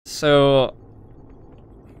So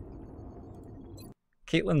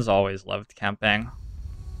Caitlin's always loved camping,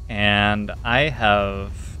 and I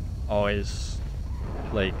have always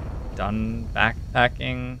like done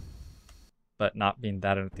backpacking, but not been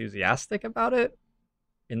that enthusiastic about it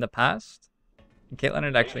in the past. And Caitlin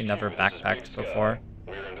had actually never backpacked before.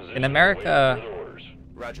 In America,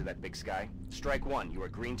 Roger that, Big Sky. Strike one, you are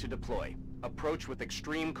green to deploy. Approach with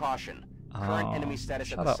extreme caution. Current enemy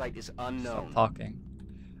status at the site is unknown. Stop talking.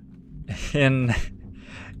 In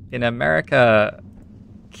America,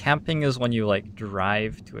 camping is when you like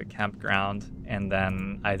drive to a campground and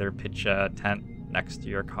then either pitch a tent next to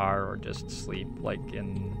your car or just sleep like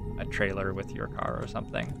in a trailer with your car or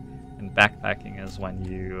something. And backpacking is when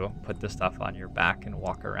you put the stuff on your back and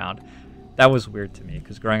walk around. That was weird to me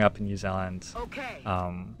because growing up in New Zealand,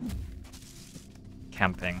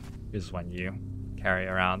 camping is when you carry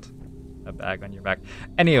around a bag on your back.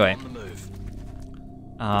 Anyway,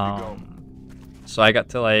 so I got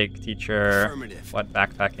to like teach her what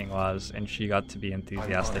backpacking was, and she got to be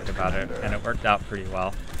enthusiastic about it, and it worked out pretty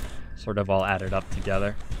well. Sort of all added up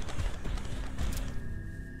together.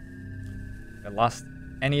 I lost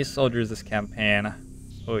any soldiers this campaign.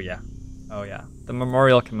 Oh yeah. Oh yeah. The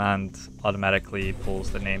memorial command automatically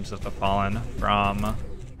pulls the names of the fallen from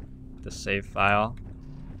the save file.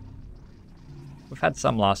 We've had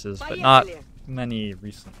some losses, but not many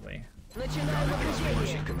recently.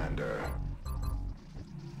 Commander.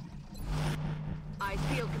 Eyes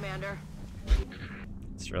peeled, Commander.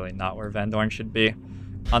 It's really not where Van Dorn should be.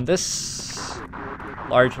 On this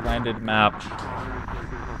large landed map,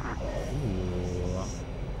 ooh,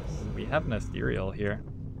 we have an ethereal here.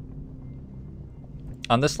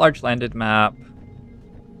 On this large landed map,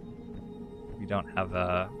 we don't have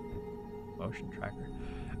a motion tracker.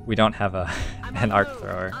 We don't have an arc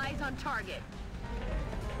thrower. Eyes on target.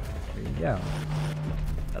 There you go.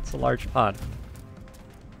 That's a large pod.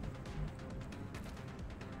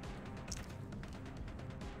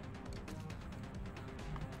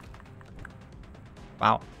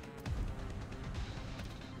 Wow.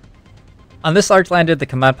 On this large landed, the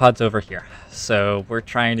command pod's over here. So we're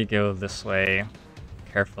trying to go this way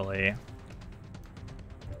carefully.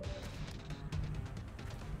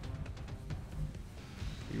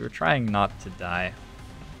 We were trying not to die.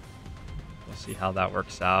 We'll see how that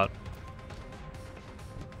works out.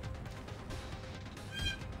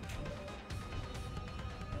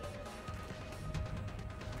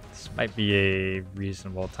 This might be a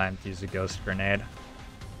reasonable time to use a ghost grenade.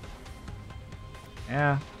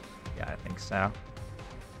 Yeah, I think so.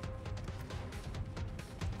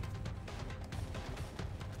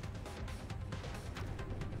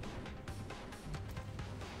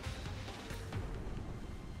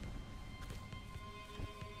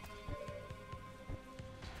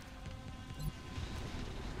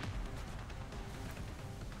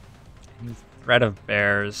 Threat of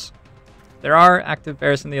bears. There are active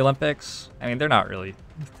bears in the Olympics. I mean, they're not really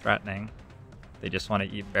threatening. They just want to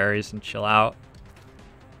eat berries and chill out.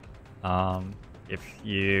 If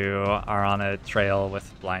you are on a trail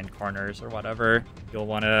with blind corners or whatever, you'll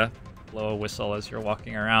want to blow a whistle as you're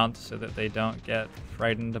walking around so that they don't get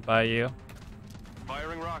frightened by you.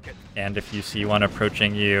 Firing rocket. And if you see one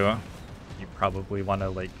approaching you, you probably want to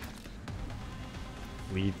like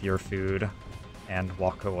leave your food and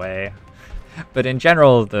walk away. But in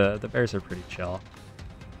general, the bears are pretty chill.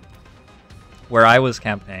 Where I was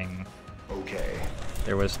camping,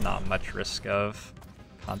 there was not much risk of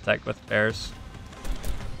contact with bears.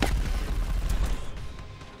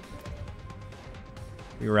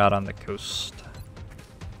 We were out on the coast.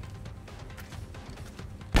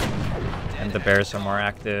 And the bears are more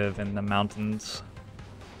active in the mountains.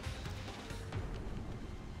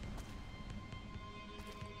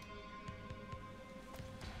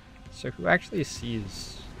 So who actually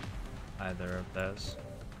sees either of those?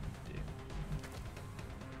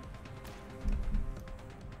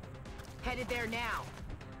 Headed there now.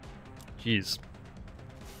 Jeez.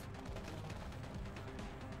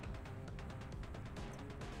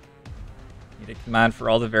 Need a command for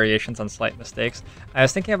all the variations on slight mistakes. I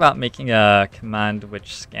was thinking about making a command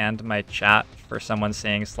which scanned my chat for someone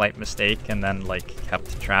saying slight mistake and then like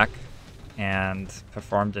kept track and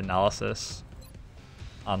performed analysis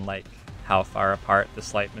on like how far apart the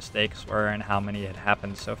slight mistakes were and how many had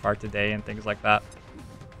happened so far today and things like that.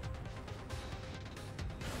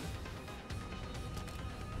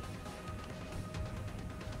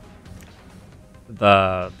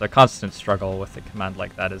 The constant struggle with a command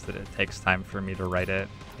like that is that it takes time for me to write it,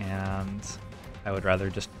 and I would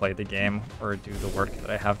rather just play the game or do the work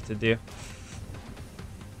that I have to do.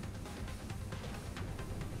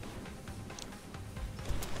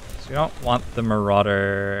 we don't want the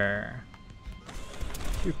Marauder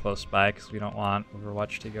too close by because we don't want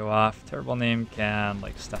Overwatch to go off. Terrible Name can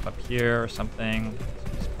like step up here or something. So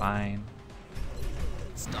he's fine.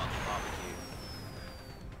 Stop the barbecue.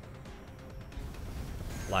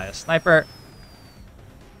 Fly a sniper.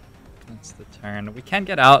 That's the turn. We can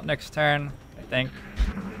get out next turn, I think.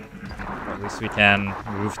 Or at least we can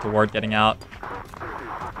move toward getting out.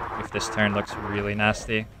 If this turn looks really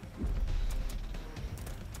nasty.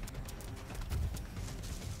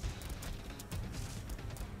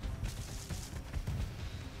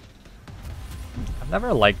 I've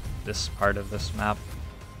never liked this part of this map.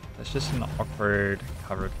 It's just an awkward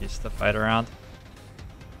cover piece to fight around.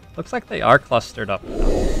 Looks like they are clustered up.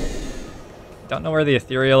 Don't know where the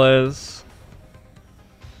ethereal is.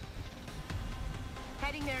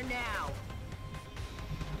 Heading there now.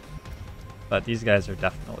 But these guys are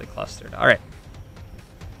definitely clustered. All right.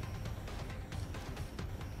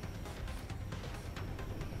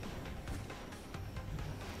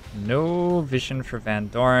 No vision for Van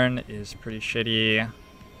Dorn is pretty shitty.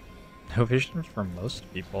 No vision for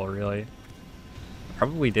most people, really.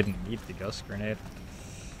 Probably didn't need the Ghost Grenade.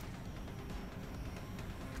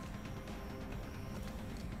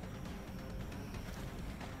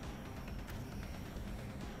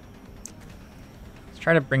 Let's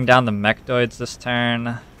try to bring down the Mechdoids this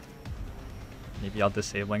turn. Maybe I'll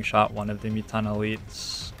Disabling Shot one of the Mutant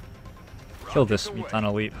Elites. Kill this Mutant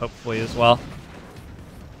Elite, hopefully, as well.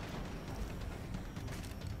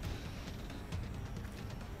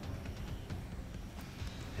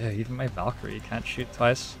 Yeah, even my Valkyrie can't shoot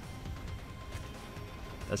twice.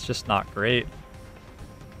 That's just not great.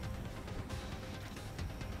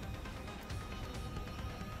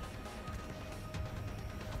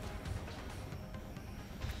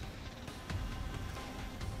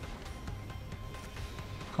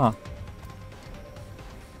 Huh.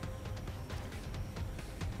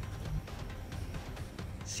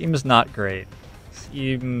 Seems not great.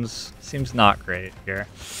 Seems not great here.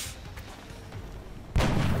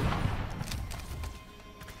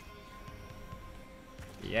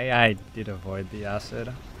 The AI did avoid the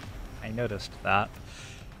acid. I noticed that.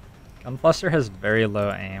 Gunbuster has very low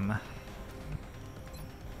aim.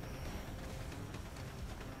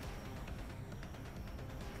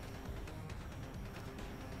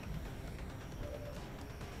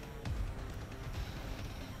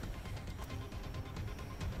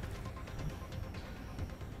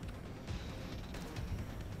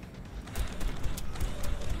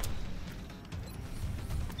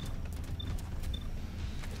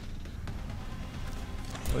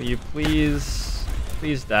 Will you please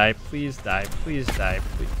die, please die, please die,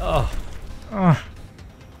 please. Oh. Why?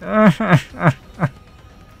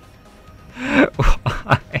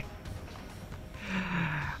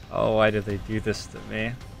 Oh, why did they do this to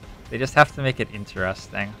me? They just have to make it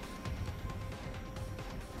interesting.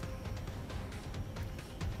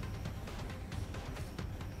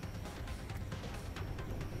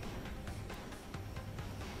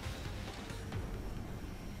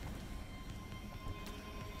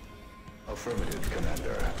 Affirmative,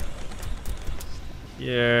 Commander.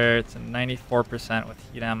 Here, it's a 94%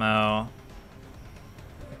 with heat ammo.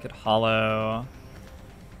 I could hollow.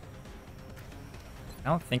 I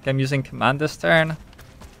don't think I'm using command this turn.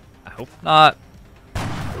 I hope not.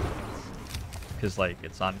 Because, like,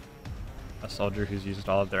 it's on a soldier who's used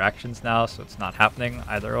all of their actions now, so it's not happening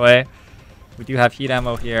either way. We do have heat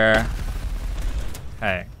ammo here.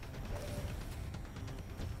 Okay.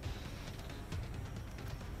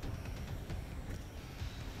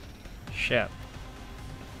 Shit.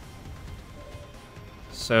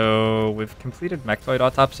 So we've completed Mechdoid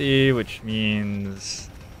Autopsy, which means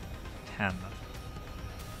 10.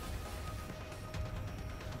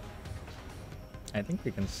 I think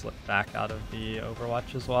we can slip back out of the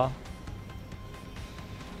Overwatch as well.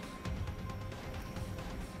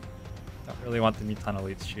 Don't really want the Mutant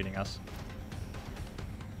Elites shooting us.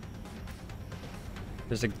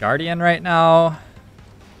 There's a Guardian right now.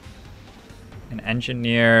 An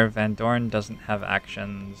Engineer. Van Dorn doesn't have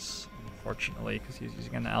actions, unfortunately, because he's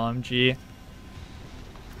using an LMG.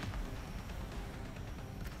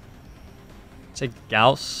 It's a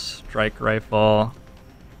Gauss strike rifle.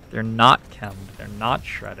 They're not chemmed. They're not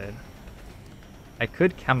shredded. I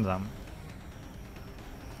could chem them.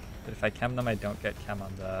 But if I chem them, I don't get chem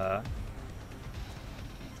on the...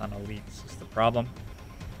 It's on elites is the problem.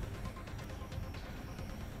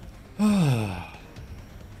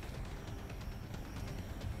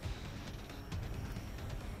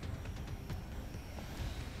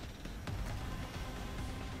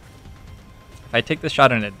 If I take the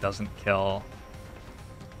shot and it doesn't kill,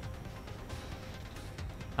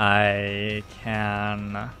 I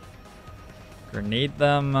can grenade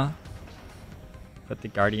them, put the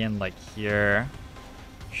Guardian like here,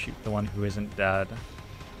 shoot the one who isn't dead.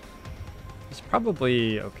 It's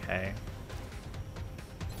probably okay.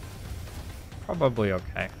 Probably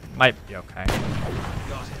okay. Might be okay.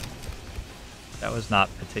 Got him. That was not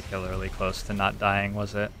particularly close to not dying,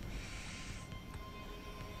 was it?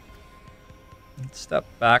 Let's step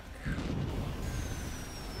back.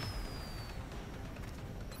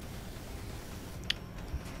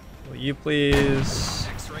 Will you please?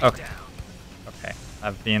 Okay. Okay.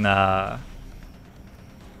 I've been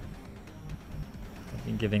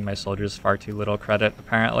giving my soldiers far too little credit,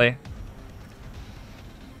 apparently.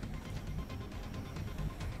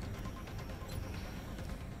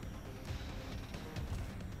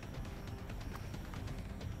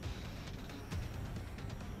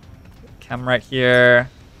 Chem right here.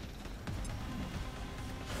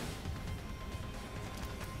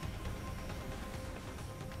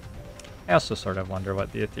 I also sort of wonder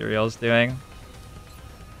what the Ethereal is doing.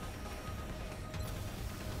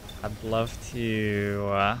 I'd love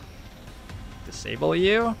to disable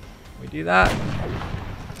you. Can we do that?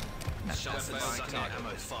 Shots that suck out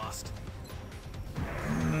ammo fast.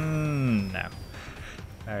 No.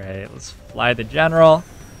 Alright, let's fly the general.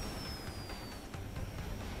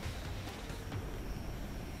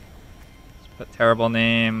 Let's put terrible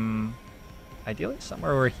name. Ideally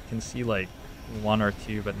somewhere where he can see like one or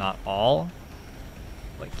two but not all.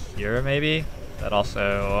 Like here maybe. That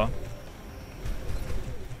also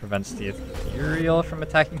prevents the Ethereal from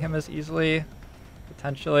attacking him as easily.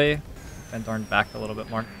 Potentially. Van Dorn back a little bit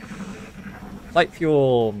more. Flight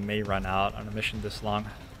fuel may run out on a mission this long.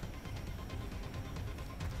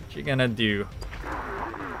 What you gonna do?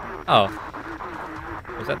 Oh.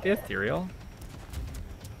 Was that the Ethereal?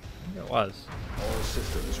 I think it was. All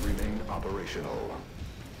systems remain operational.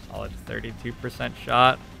 Solid 32%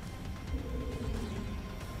 shot.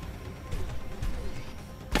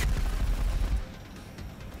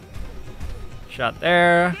 Shot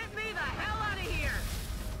there. Get me the hell out of here!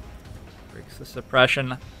 Breaks the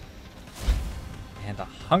suppression. And a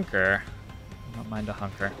hunker. I don't mind a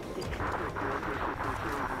hunker.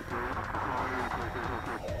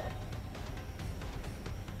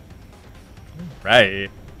 Right.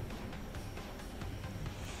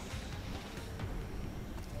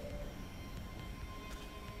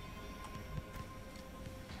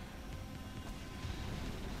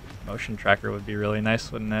 Motion tracker would be really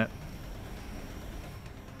nice, wouldn't it?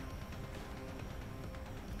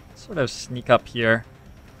 Sort of sneak up here.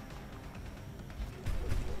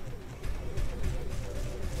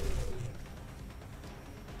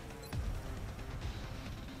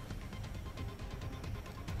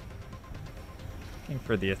 Looking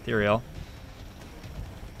for the Ethereal.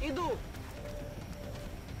 Иду!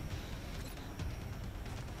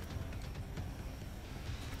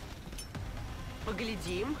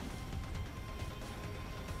 Поглядим.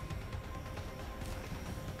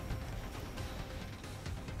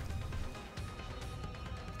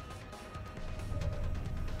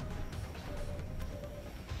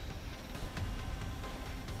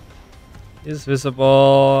 Is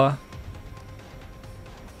visible.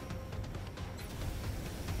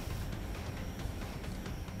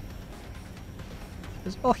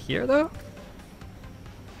 Visible here though?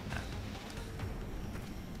 No.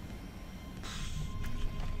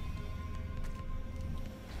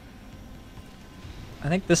 I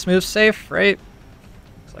think this move's safe, right?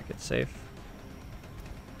 Looks like it's safe.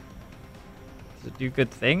 Does it do good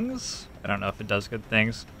things? I don't know if it does good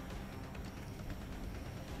things.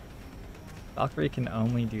 Valkyrie can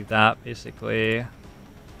only do that, basically.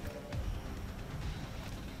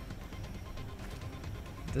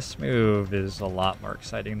 This move is a lot more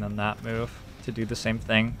exciting than that move. To do the same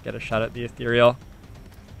thing, get a shot at the Ethereal.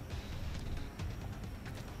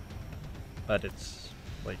 But it's,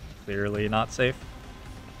 like, clearly not safe.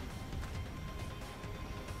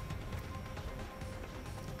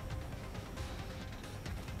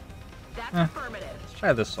 That's affirmative. Let's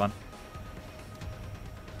try this one.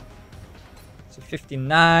 It's a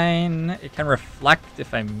 59. It can reflect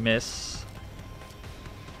if I miss.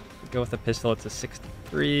 If we go with a pistol, it's a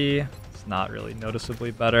 63. It's not really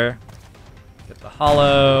noticeably better. Get the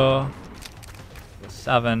hollow. The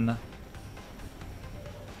 7.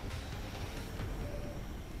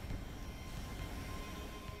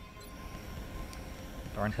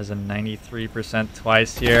 Dorn has a 93%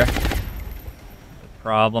 twice here. No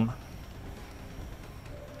problem.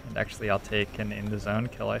 And actually, I'll take an in the zone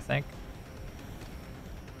kill, I think.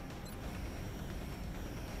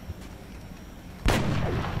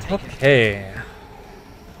 Okay.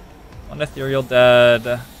 One ethereal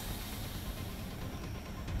dead.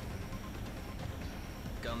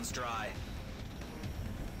 Guns dry.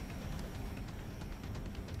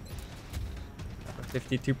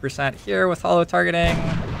 52% here with hollow targeting.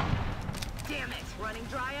 Damn it, running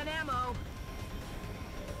dry on ammo.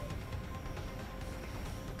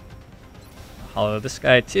 Hollow this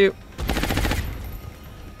guy too.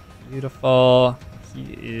 Beautiful.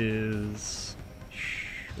 He is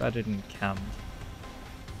shredded and chem.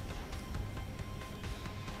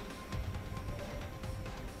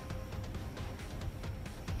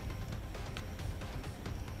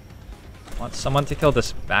 Want someone to kill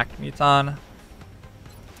this back muton.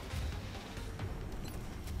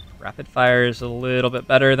 Rapid fire is a little bit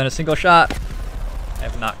better than a single shot. I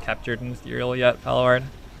have not captured an ethereal yet, Palward.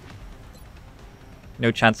 No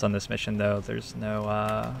chance on this mission though. There's no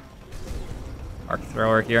arc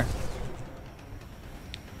thrower here.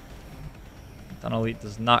 Dunelite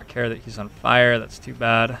does not care that he's on fire. That's too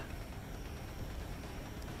bad.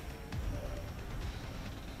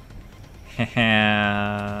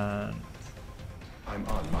 And I'm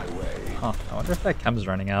on my way. huh, I wonder if that chem's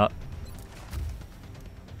running out.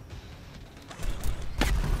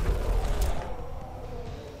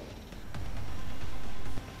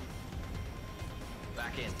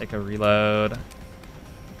 Back in. Take a reload.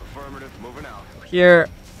 Affirmative, moving out. Here.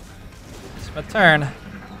 It's my turn.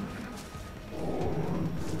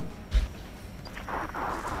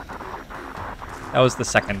 That was the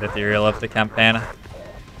second ethereal of the campaign.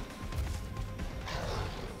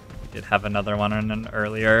 We did have another one in an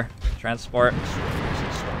earlier transport.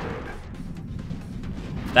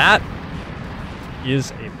 That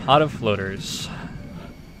is a pot of floaters.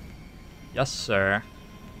 Yes, sir.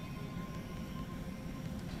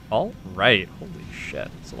 All right. Holy shit.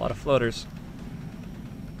 It's a lot of floaters.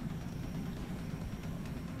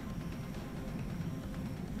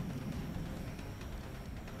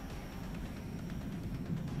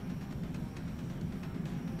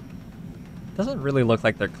 Doesn't really look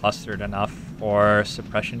like they're clustered enough for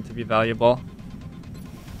suppression to be valuable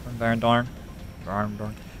from Van Dorn.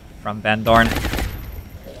 From Van Dorn.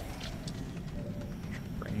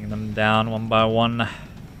 Bringing them down one by one.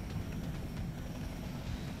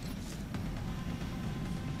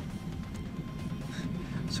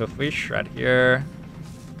 So if we shred here,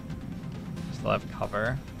 still have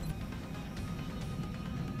cover.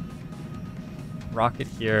 Rocket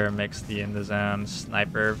here makes the in the zone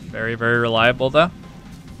sniper very, very reliable though.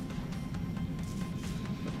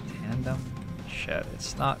 Tandem? Shit,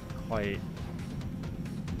 it's not quite...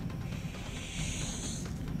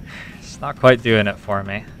 It's not quite doing it for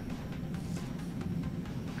me.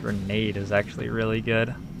 Grenade is actually really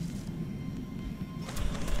good.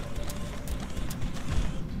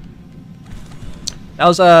 That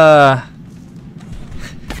was a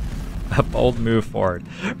bold move forward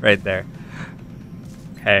right there.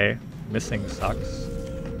 Okay, missing sucks.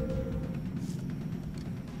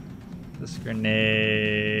 This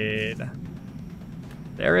grenade...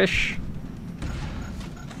 There-ish.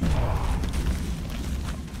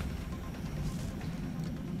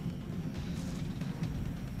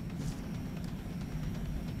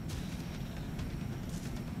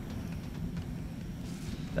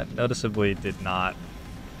 That noticeably did not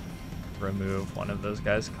remove one of those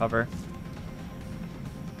guys' cover.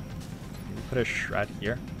 Put a shred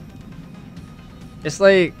here. It's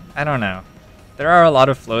like, I don't know. There are a lot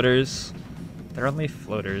of floaters. They're only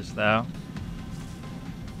floaters though.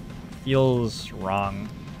 Feels wrong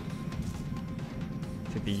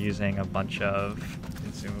to be using a bunch of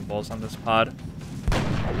consumables on this pod.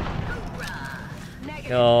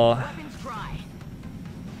 Kill. Weapons dry.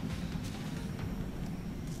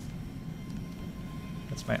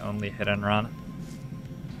 That's my only hit and run.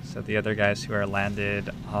 So the other guys who are landed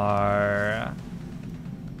are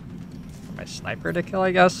for my sniper to kill,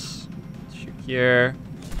 I guess. Shoot here.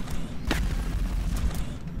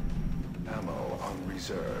 Ammo on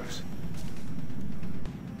reserves.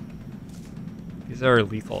 These are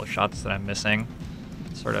lethal shots that I'm missing.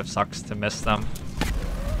 Sort of sucks to miss them.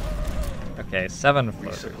 Okay, 7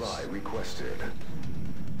 floaters. Resupply requested.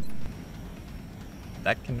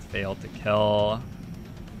 That can fail to kill.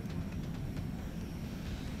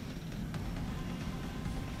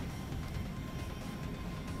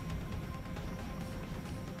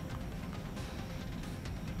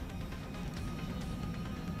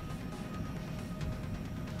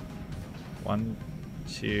 One,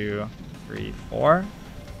 2, 3, 4.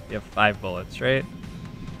 We have 5 bullets, right?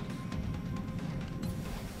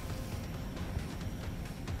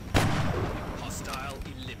 Hostile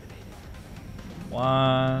eliminated.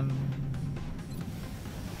 1.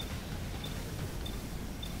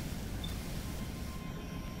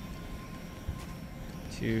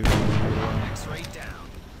 to... X-ray down.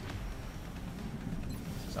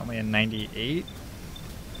 It's only a 98.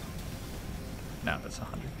 No, that's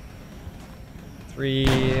 100. 3.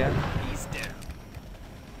 He's down.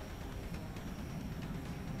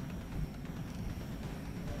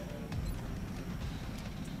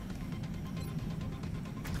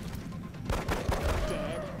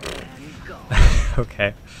 Dead and gone.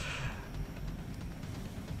 Okay.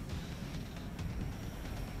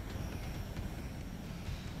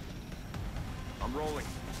 I'm rolling.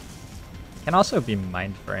 Can also be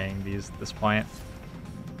mind fraying these at this point.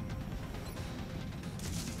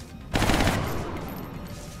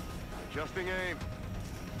 Adjusting aim.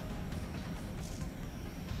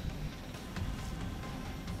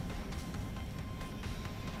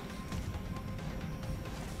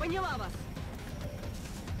 Поняла вас.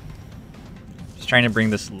 Just trying to bring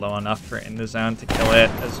this low enough for in the zone to kill it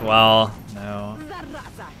as well. No.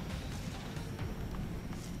 Зараза.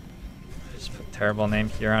 Just put terrible name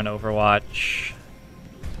here on Overwatch.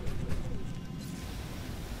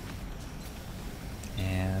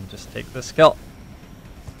 And just take this kill.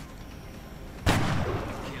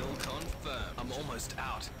 Kill confirmed. I'm almost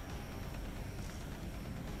out.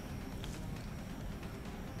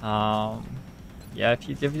 Yeah, if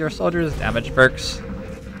you give your soldiers damage perks,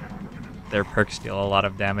 their perks deal a lot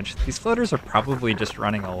of damage. These floaters are probably just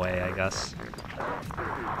running away, I guess.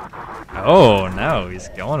 Oh no, he's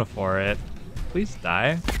going for it. Please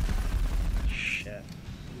die. Shit.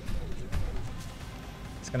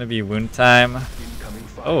 It's gonna be wound time. Incoming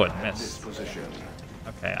fire Oh, it at missed. this position.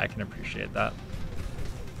 Okay, I can appreciate that.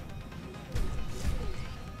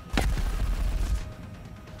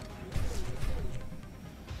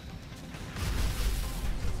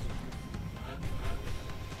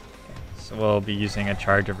 So we'll be using a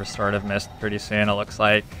charge of Restorative Mist pretty soon, it looks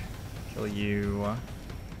like. Kill you.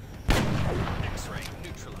 X-ray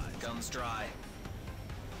neutralized. Guns dry.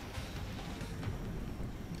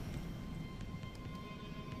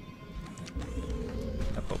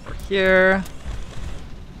 Up over here.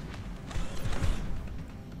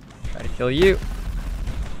 Try to kill you.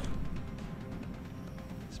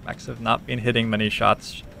 These mechs have not been hitting many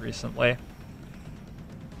shots recently.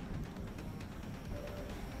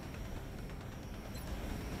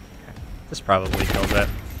 This probably kills it.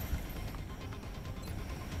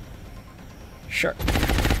 Sure.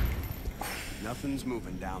 Nothing's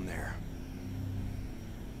moving down there.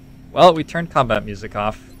 Well, we turned combat music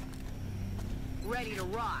off. Ready to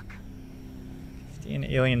rock. 15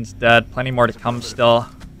 aliens dead. Plenty more to come still.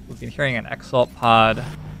 We've been hearing an Exalt pod.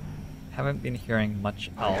 Haven't been hearing much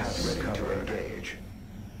else. Ready to engage.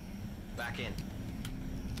 Back in.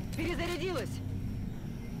 Перезарядилась.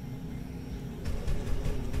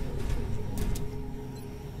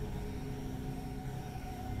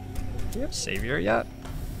 Do we have Savior yet?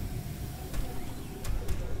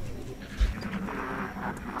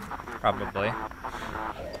 Probably.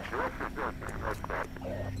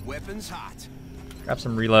 Weapons hot. Grab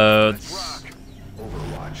some reloads.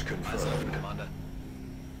 Overwatch Eyes open, confirmed. Commander.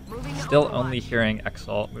 Moving to Still Overwatch. only hearing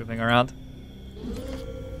Exalt moving around.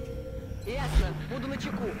 Ясно. Буду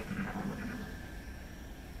начеку.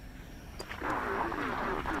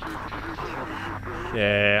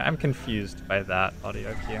 Okay, I'm confused by that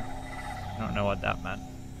audio cue. I don't know what that meant.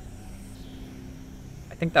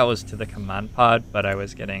 I think that was to the command pod, but I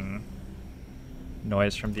was getting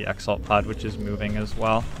noise from the Exalt pod, which is moving as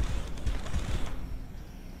well.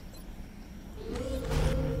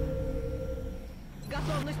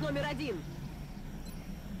 Готовность номер 1.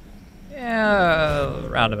 Yeah,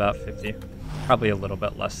 around about 50. Probably a little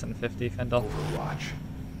bit less than 50, Findle. Overwatch.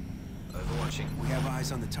 Overwatching. We have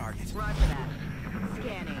eyes on the target. Roger that.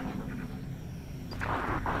 Scanning.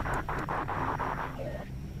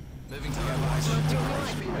 Moving to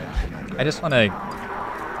Overwatch. I just want to...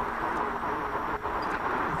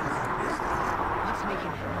 What's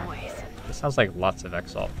making that noise? This sounds like lots of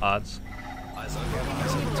Exalt pods. Eyes open.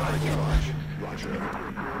 Overwatch. Roger.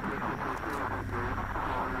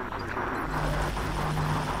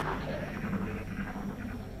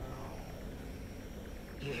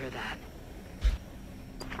 You hear that?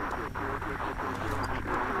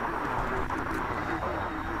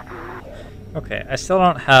 Okay, I still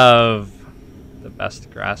don't have the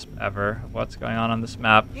best grasp ever of what's going on this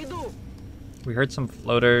map. Иду. We heard some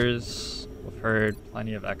floaters. We've heard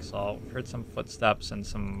plenty of Exalt. We've heard some footsteps and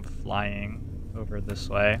some flying over this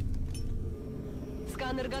way.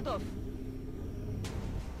 Сканер готов.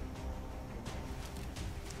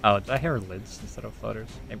 Oh, did I hear lids instead of floaters?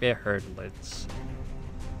 Maybe I heard lids.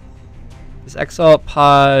 This Exalt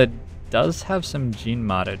pod does have some gene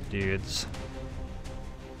modded dudes.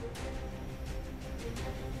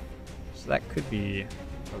 So that could be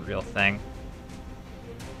a real thing.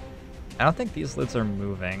 I don't think these lids are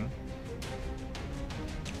moving.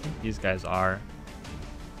 I think these guys are.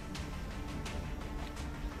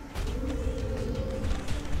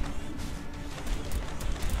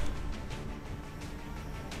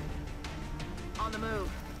 On the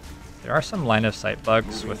move. There are some line of sight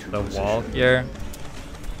bugs with the wall here.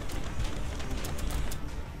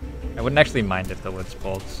 I wouldn't actually mind if the lid's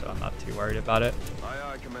pulled, so I'm not too worried about it. Aye,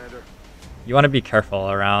 aye, Commander. You want to be careful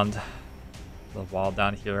around the wall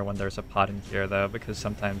down here when there's a pod in here, though, because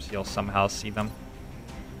sometimes you'll somehow see them.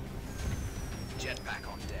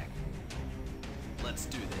 Jetpack on deck. Let's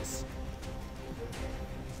do this.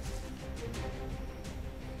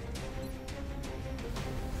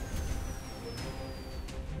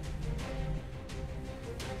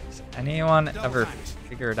 Has anyone ever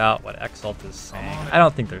figured out what Exalt is saying? I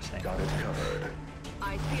don't think they're saying Got it covered.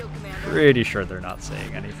 Eyes peeled, Commander. Pretty sure they're not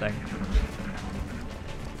saying anything.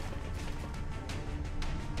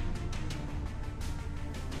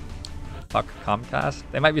 Fuck Comcast?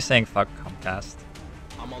 They might be saying fuck Comcast.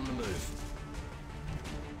 I'm on the move.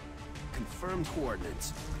 Confirmed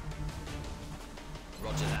coordinates.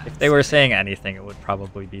 Roger that. If they were saying anything, it would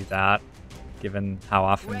probably be that, given how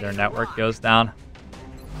often their network goes down.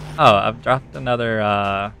 Oh, I've dropped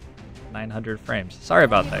another 900 frames. Sorry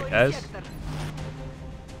about that, guys.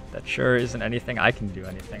 That sure isn't anything I can do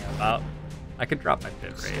anything about. I could drop my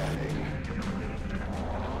bit rate. Scanning.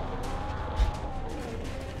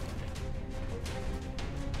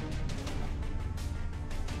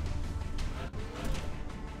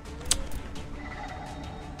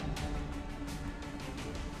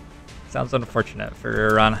 Sounds unfortunate for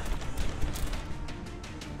your run.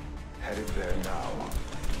 Headed there now.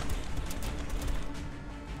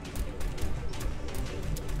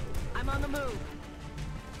 I'm on the move.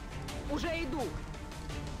 Уже иду.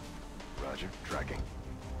 Roger. Tracking.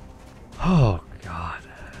 Oh, God.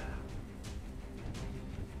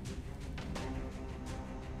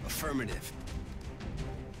 Affirmative.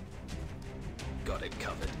 Got it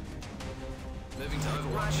covered. Moving to Roger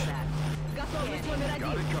Overwatch. that. Готовность номер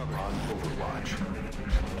Got один. it covered. On Overwatch.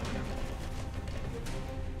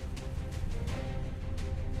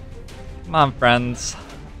 Come on, friends.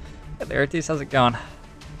 Hey, Laertes, how's it going?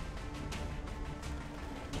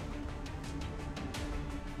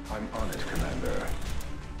 I'm on it, Commander.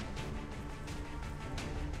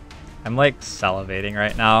 I'm like salivating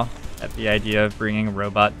right now at the idea of bringing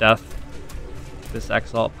robot death to this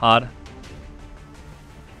Exalt pod.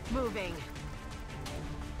 Moving.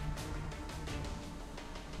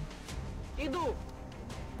 Иду.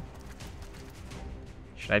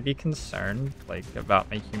 Should I be concerned, like, about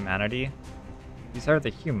my humanity? These are the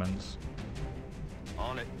humans.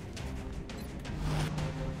 On it.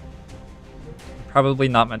 Probably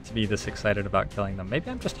not meant to be this excited about killing them. Maybe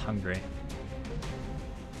I'm just hungry.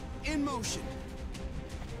 In motion.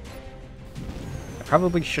 I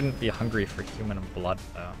probably shouldn't be hungry for human blood,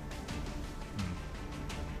 though.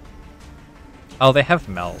 Oh, they have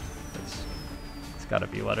meld. It's gotta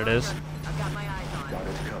be what it is. I've got my eyes on. Got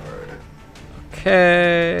it covered.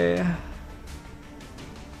 Okay.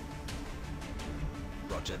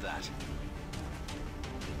 Roger that.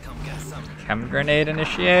 Come get some. Chem grenade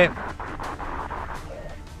initiate.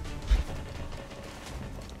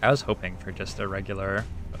 I was hoping for just a regular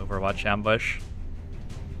Overwatch ambush.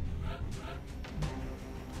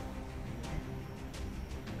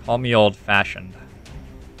 Call me old-fashioned.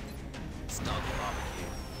 Start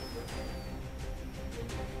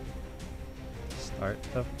the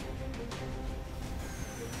barbecue.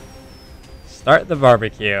 Start the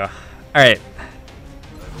barbecue. All right.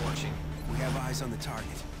 Overwatching. We have eyes on the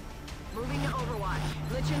target. Moving to Overwatch.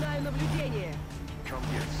 Начинаю наблюдение. Come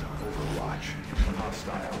get some. Overwatch.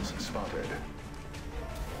 Hostiles spotted.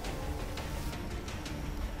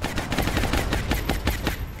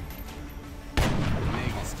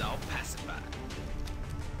 Mega style pacifier.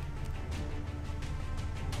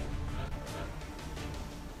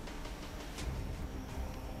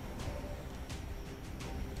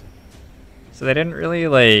 So they didn't really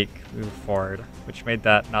like move forward, which made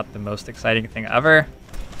that not the most exciting thing ever.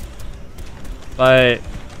 But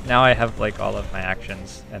now I have like all of my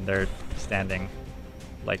actions and they're standing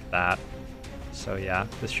like that. So yeah,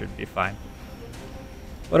 this should be fine.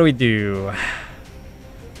 What do we do?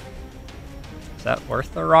 Is that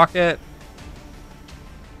worth the rocket?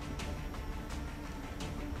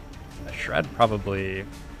 A shred probably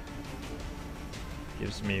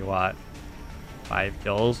gives me what? 5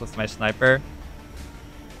 kills with my sniper.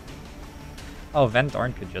 Oh, Van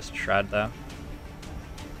Dorn could just shred though.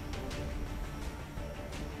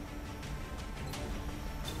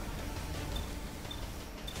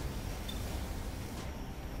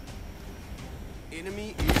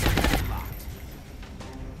 Enemy is deadlocked.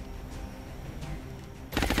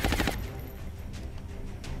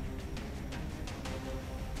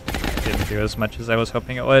 Didn't do as much as I was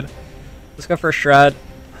hoping it would. Let's go for a shred.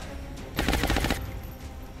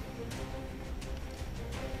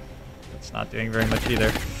 It's not doing very much either.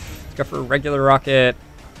 Let's go for a regular rocket.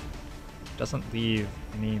 Doesn't leave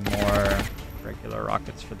any more regular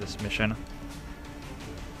rockets for this mission.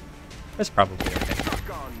 That's probably okay.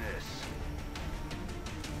 Stuck on this.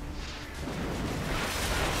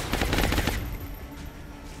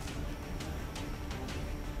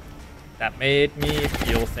 That made me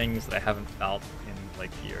feel things that I haven't felt in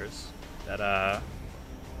like years. That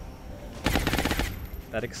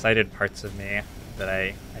excited parts of me that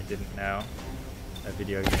I didn't know a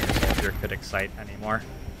video game soldier could excite anymore.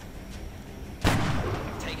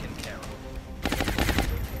 Taken care of.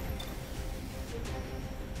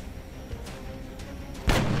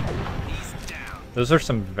 He's down. Those are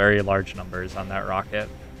some very large numbers on that rocket.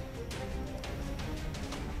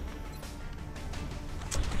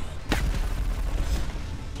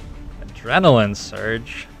 Adrenaline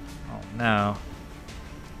surge. Oh no.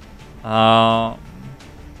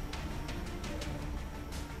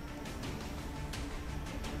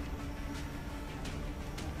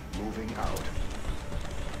 Moving out.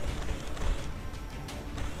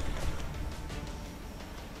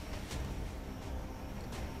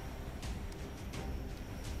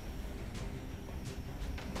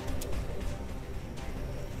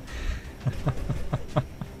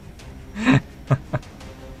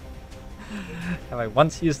 Have I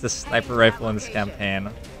once used the sniper rifle in this campaign?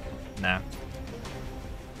 No.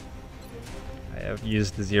 I have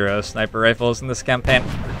used 0 sniper rifles in this campaign.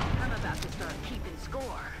 I'm about to start keeping score.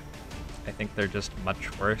 I think they're just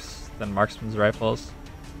much worse than marksman's rifles.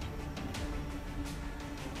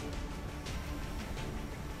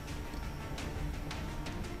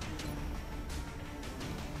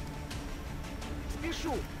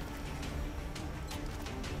 Спешу.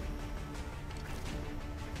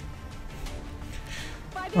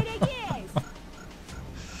 Победа есть!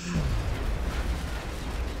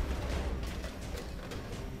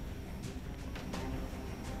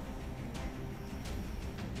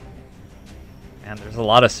 Man, there's a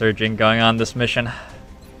lot of surging going on this mission.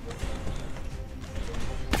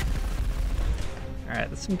 Alright,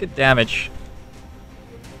 that's some good damage.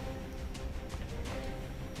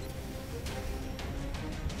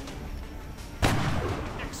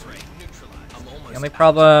 X-ray neutralized. I'm almost The only out.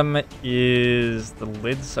 problem is the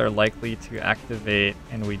lids are likely to activate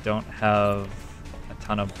and we don't have a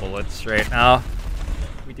ton of bullets right now.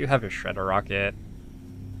 We do have a shredder rocket.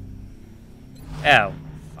 Oh,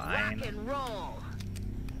 fine. Rock and roll.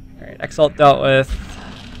 Alright, Exalt dealt with.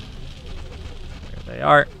 There they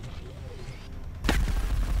are.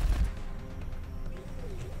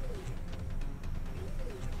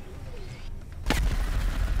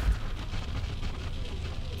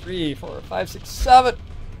 Three, 4, 5, 6, 7.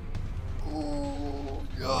 Oh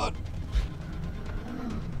god.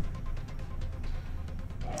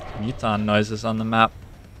 Muton noises on the map.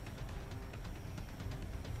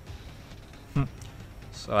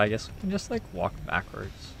 So I guess we can just like walk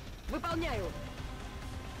backwards. Выполняю.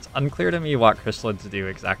 It's unclear to me what chrysalids do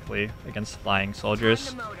exactly against flying soldiers.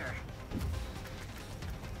 Find the motor.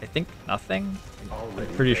 I think nothing. I'm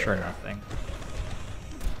Already pretty sure there. nothing.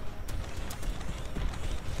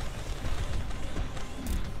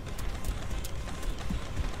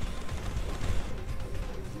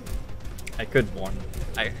 I could warn them.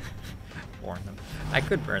 Warn them. I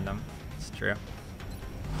could burn them. It's true.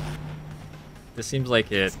 This seems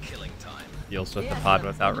like it It's killing time. deals with the pod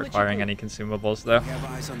without requiring any consumables, though. We have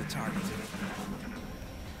eyes on the target.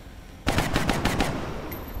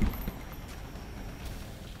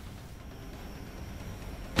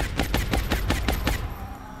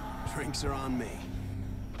 Drinks are on me.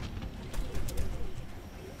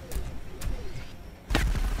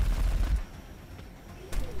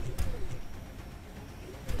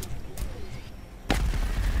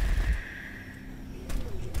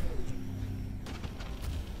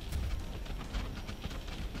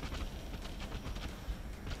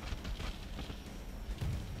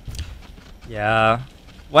 Yeah,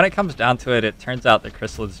 when it comes down to it, it turns out that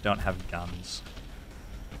chrysalids don't have guns.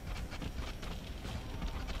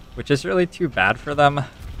 Which is really too bad for them.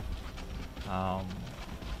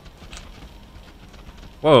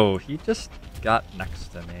 Whoa, he just got next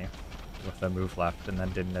to me with a move left and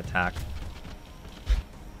then didn't attack.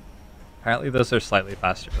 Apparently those are slightly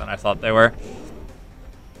faster than I thought they were.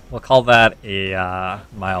 We'll call that a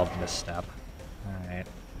mild misstep. Alright.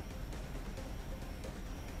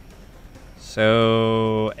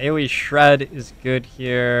 So AoE Shred is good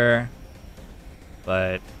here,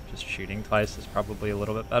 but just shooting twice is probably a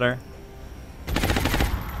little bit better.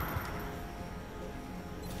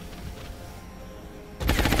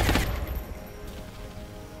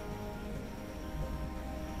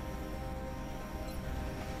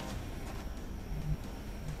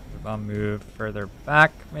 I'll move further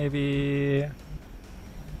back, maybe.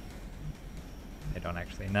 I don't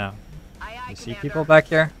actually know. You see people back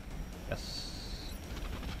here? Yes.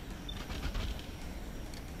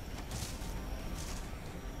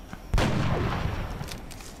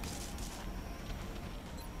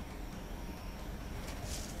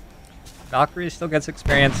 Valkyrie still gets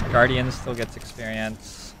experience. Guardian still gets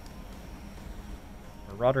experience.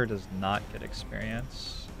 Marauder does not get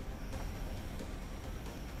experience.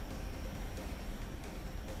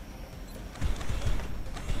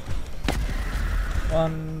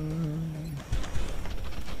 One,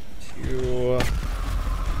 two.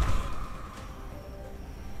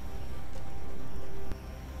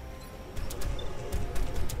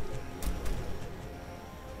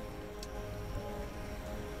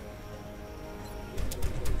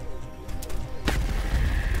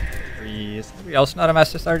 Three. Is anybody else not a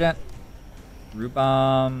Master Sergeant?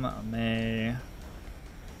 Rubam, May.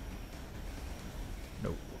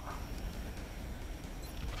 Nope.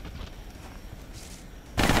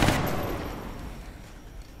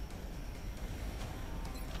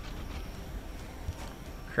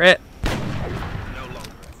 Crit. No longer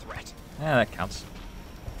a threat. Yeah, that counts.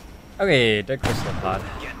 Okay, Dead Crystal Pod.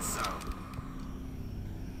 Get some.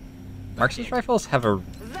 Marksman's rifles have a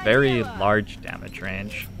very large damage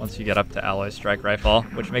range once you get up to Alloy Strike Rifle,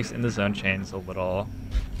 which makes in the zone chains a little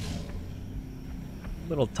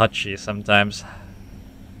touchy sometimes.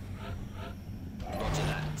 Roger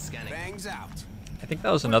that. Scanning. Bangs out. I think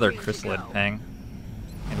that was another Chrysalid ping.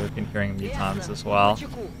 And we've been hearing Mutons as well.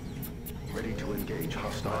 Ready to engage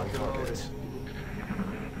hostile targets.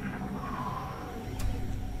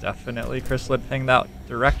 Definitely Chrysalid ping that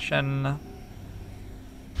direction.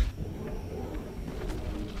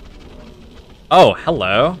 Oh,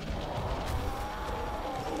 hello.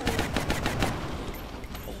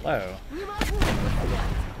 Hello.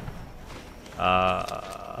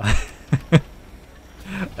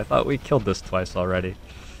 I thought we killed this twice already.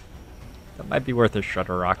 That might be worth a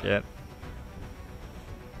Shredder Rocket.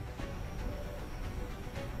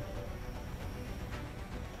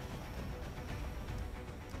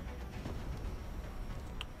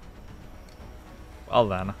 Well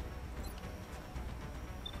then.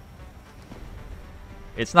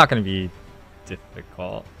 It's not going to be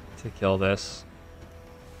difficult to kill this.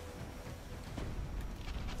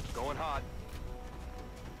 Going hot.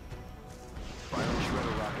 Fire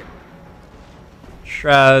shredder rocket.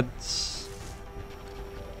 Shreds.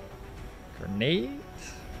 Grenade?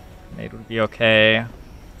 Grenade would be okay.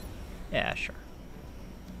 Yeah, sure.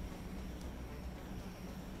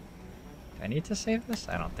 Do I need to save this?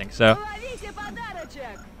 I don't think so.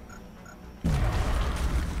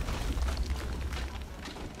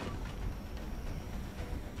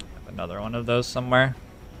 Another one of those somewhere.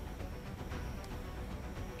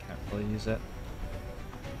 Can't really use it.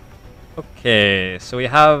 Okay, so we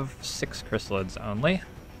have 6 chrysalids only.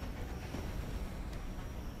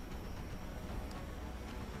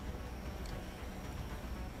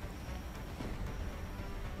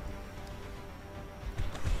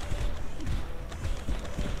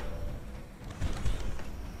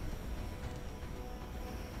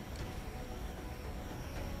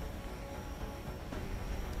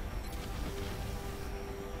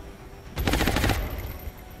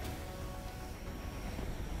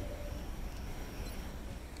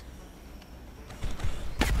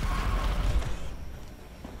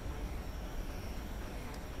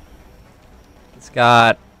 It's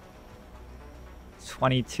got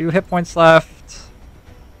 22 hit points left.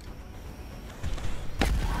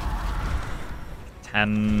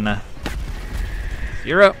 10.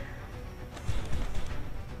 0.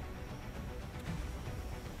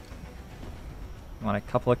 Want a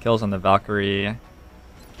couple of kills on the Valkyrie.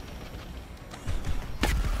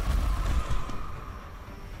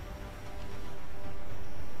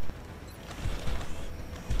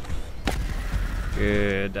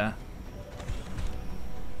 Good.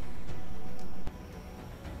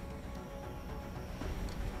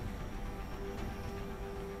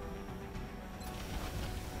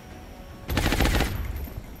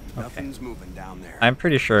 Nothing's moving down there. I'm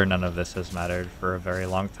pretty sure none of this has mattered for a very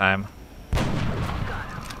long time.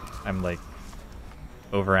 I'm like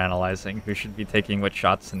overanalyzing who should be taking which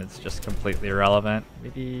shots and it's just completely irrelevant.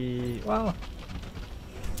 Maybe, well,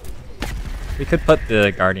 We could put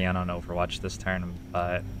the Guardian on Overwatch this turn,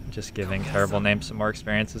 but just giving terrible names some more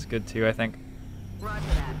experience is good too, I think. Roger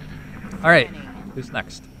that. Alright, who's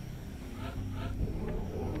next?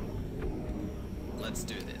 Let's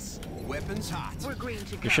do this. Weapons hot. We're green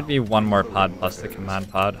to go. There should be one more pod plus the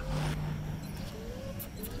command pod.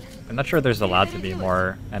 I'm not sure there's allowed to be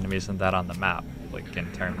more enemies than that on the map, like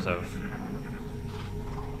in terms of...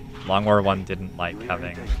 Long War 1 didn't like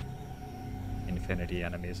having infinity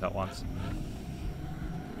enemies at once.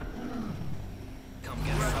 Come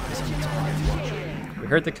get us. We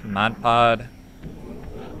heard the command pod.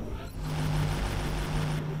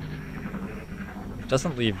 It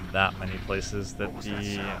doesn't leave that many places that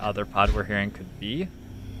the other pod we're hearing could be.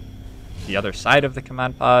 The other side of the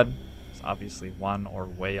command pod is obviously one or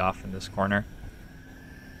way off in this corner.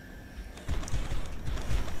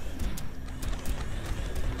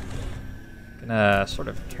 Gonna sort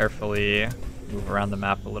of carefully move around the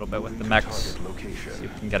map a little bit with the MECs. See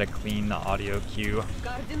if we can get a clean audio cue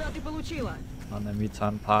Координаты получила. on the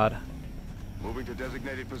Muton pod. Moving to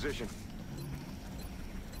designated position.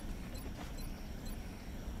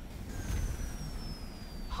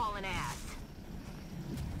 Hauling ass.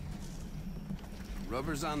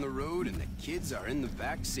 Rubber's on the road and the kids are in the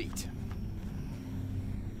back seat.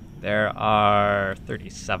 There are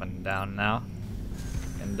 37 down now.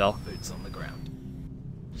 Indel. Boots on the ground.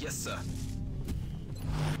 Yes, sir.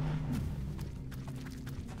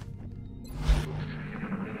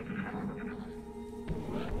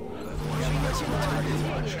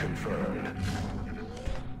 Watch confirmed.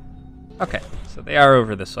 Okay, so they are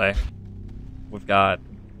over this way. We've got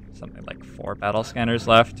something like 4 battle scanners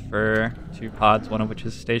left for 2 pods, one of which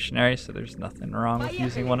is stationary, so there's nothing wrong with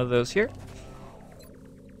using one of those here.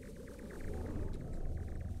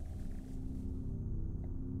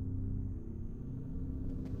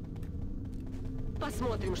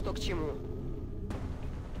 Посмотрим, что к чему.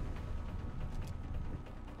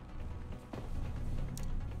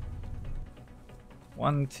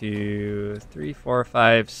 One, two, three, 4,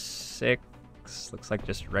 5, 6. Looks like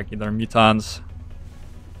just regular mutons.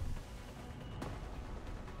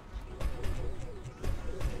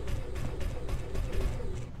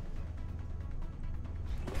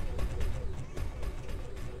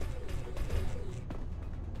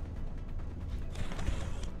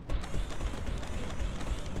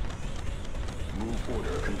 Move order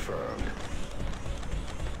confirmed.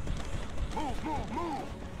 Move, move, move!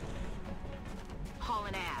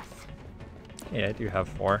 Hauling ass. Yeah, I do have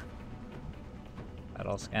 4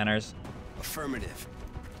 battle scanners. Affirmative.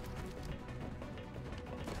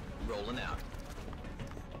 Rolling out.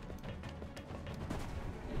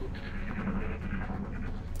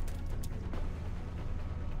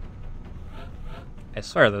 I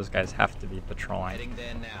swear those guys have to be patrolling. Heading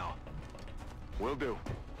there now. Will do.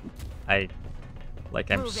 I'm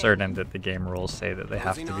Moving. certain that the game rules say that they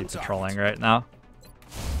have to Closing be on target. patrolling right now.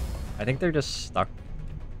 I think they're just stuck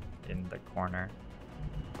in the corner.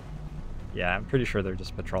 Yeah, I'm pretty sure they're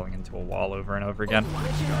just patrolling into a wall over and over again.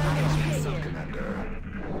 Commander.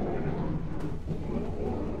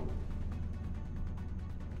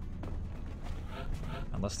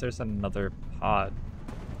 Unless there's another pod.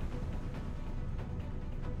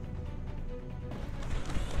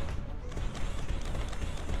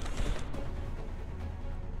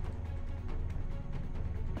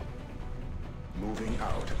 Moving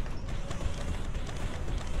out.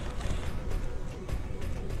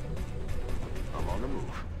 I'm on the move.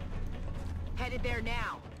 Headed there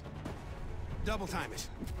now. Double time it.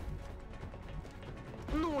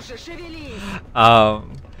 Ну же, шевелись.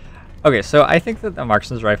 Okay, so I think that the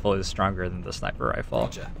marksman's rifle is stronger than the sniper rifle,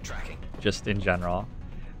 Roger. Tracking. just in general.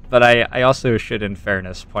 But I also should, in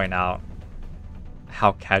fairness, point out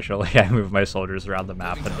how casually I move my soldiers around the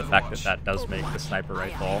map, and the fact that that does make the sniper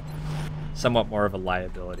rifle somewhat more of a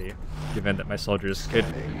liability, given that my soldiers could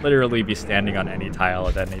literally be standing on any tile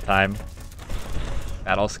at any time.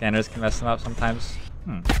 Battle scanners can mess them up sometimes.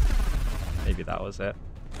 Maybe that was it.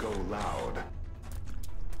 Go loud.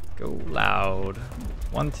 Go loud.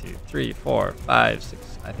 1, 2, 3, 4, 5,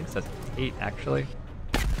 6. I think that's 8 actually.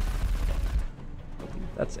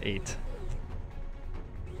 That's 8.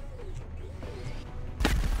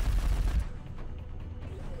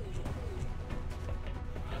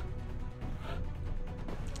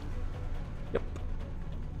 Yep.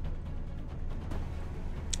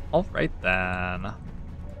 All right then.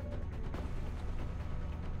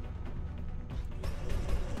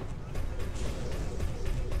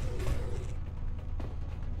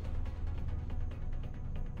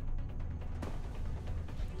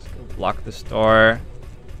 Block this door.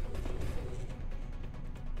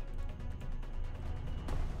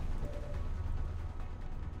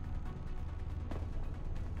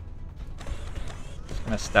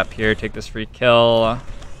 gonna step here, take this free kill.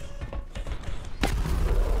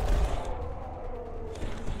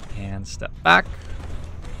 And step back.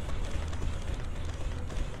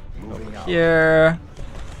 Moving out. Here.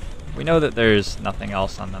 We know that there's nothing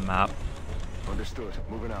else on the map, Understood.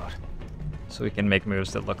 Moving out. so we can make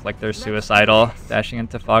moves that look like they're suicidal, dashing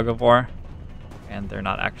into Fog of War, and they're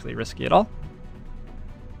not actually risky at all.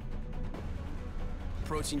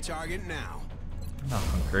 Approaching target now. No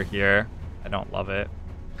hunker here. I don't love it.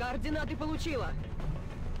 Координаты получила.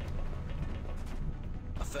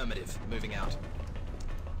 Affirmative. Moving out.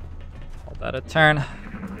 Call that a turn.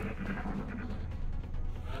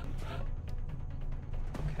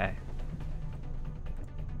 Okay.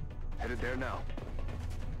 Headed there now.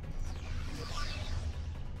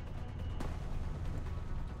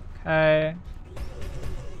 Okay.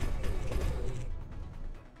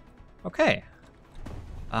 Okay.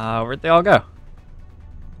 Where'd they all go?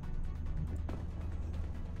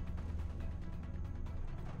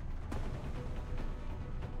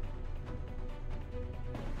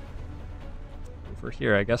 Over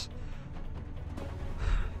here, I guess.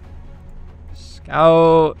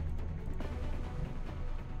 Scout.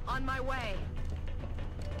 On my way.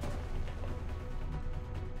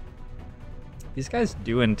 These guys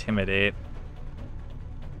do intimidate.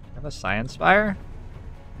 Have a science fire?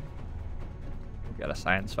 We've got a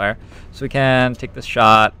science fire. So we can take this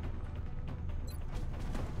shot.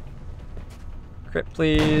 Crit,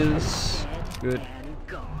 please. Good. And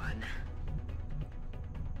gone.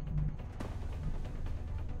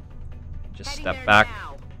 Just Heading step there back.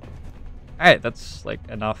 now. Alright, that's like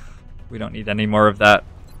enough. We don't need any more of that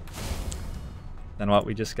than what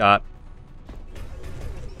we just got.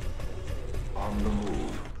 On the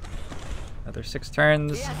move. Another 6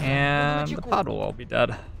 turns, Yes, and the logical. pod will all be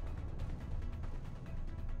dead.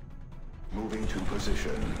 Moving to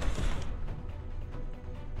position.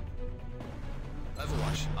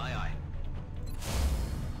 Overwatch. Aye aye.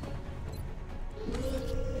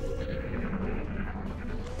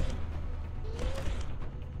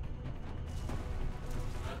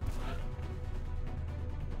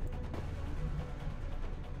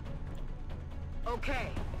 Okay.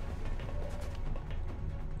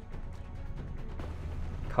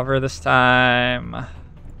 Cover this time.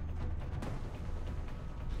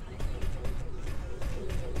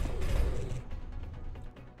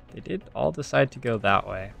 They did all decide to go that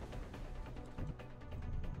way.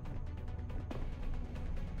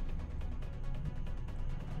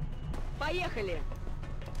 Поехали.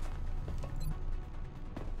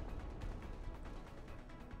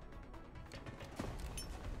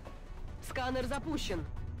 Сканер запущен.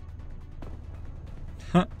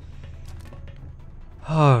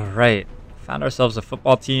 All right, found ourselves a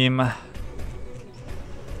football team.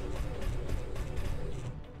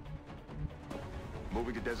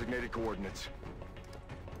 Moving to designated coordinates.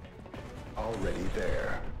 Already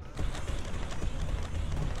there.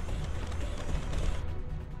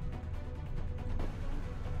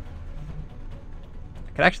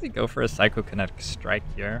 I could actually go for a psychokinetic strike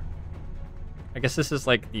here. I guess this is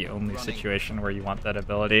like the only Running. situation where you want that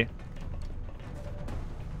ability.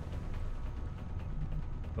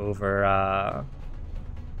 Over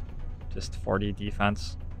just 40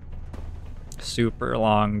 defense. Super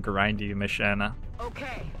long, grindy mission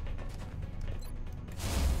Okay.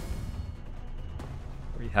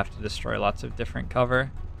 where you have to destroy lots of different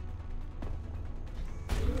cover.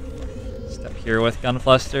 Step here with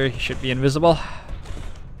Gunfluster, he should be invisible.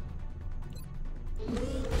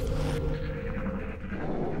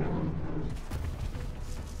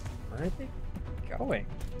 Where are they going?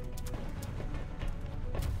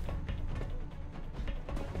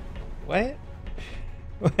 What?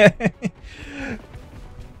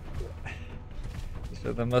 These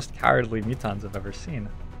are the most cowardly mutons I've ever seen.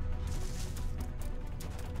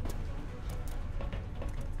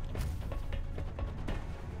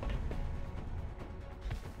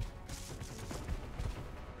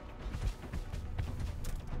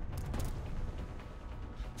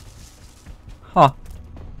 Huh.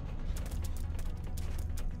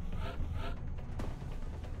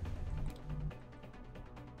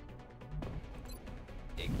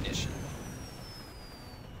 Ignition.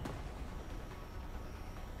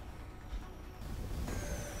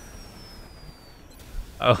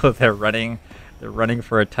 Oh, they're running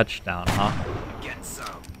for a touchdown, huh? Get some.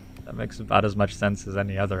 That makes about as much sense as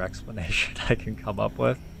any other explanation I can come up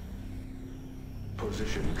with.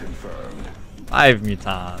 Position confirmed. 5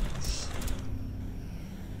 mutons.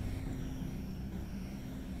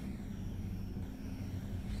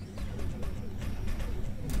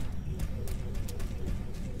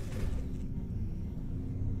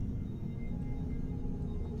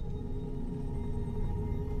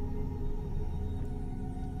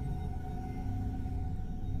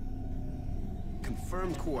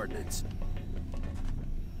 confirm coordinates.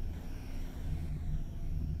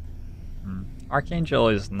 Archangel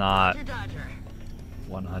is not Dodger.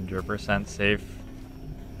 100% safe.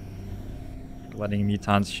 Letting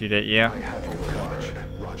mutons shoot at you. I have you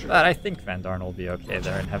covered. Roger. But I think Van Dorn will be okay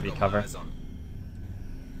there in heavy cover. Eyes on.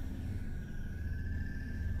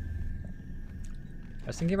 I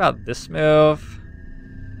was thinking about this move.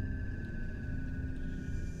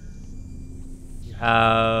 You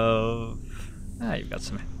have... you've got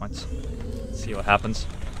some hit points. Let's see what happens.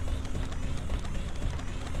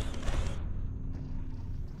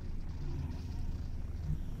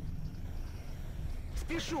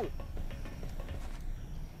 Спешу.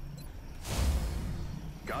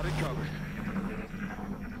 Got it covered.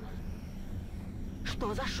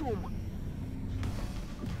 Что за шум?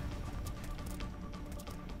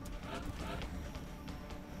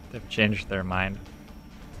 They've changed their mind.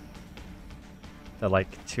 The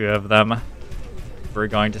like 2 of them were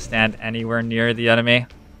going to stand anywhere near the enemy.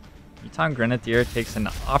 Muton Grenadier takes an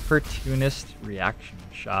opportunist reaction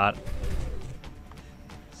shot.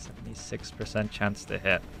 76% chance to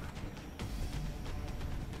hit.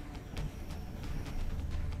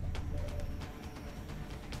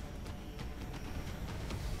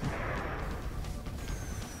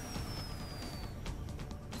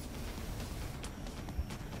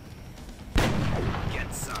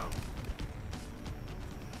 Get some.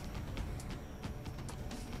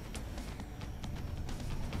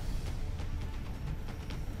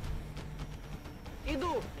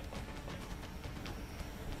 Иду.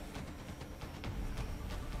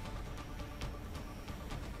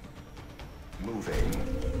 Moving.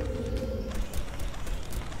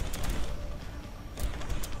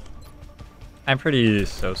 I'm pretty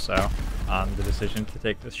so-so on the decision to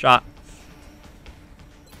take this shot.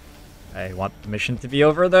 I want the mission to be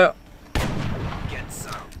over though. Get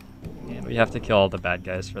some. And we have to kill all the bad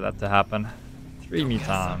guys for that to happen. 3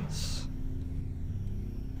 mutons.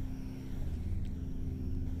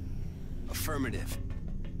 Affirmative.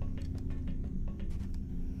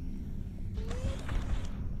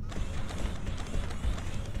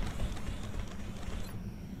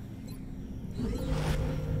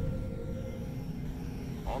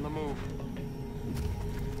 On the move.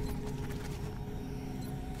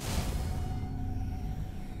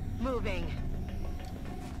 Moving.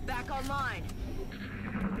 Back online.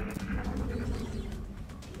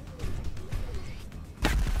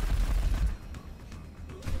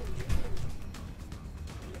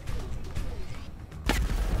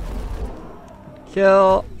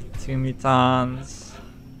 Kill 2 mutons.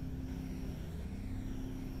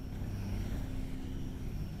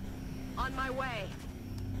 On my way.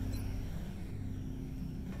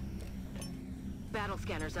 Battle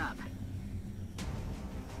scanners up.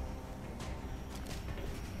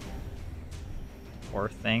 Poor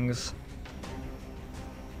things.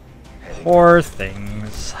 Poor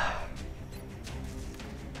things.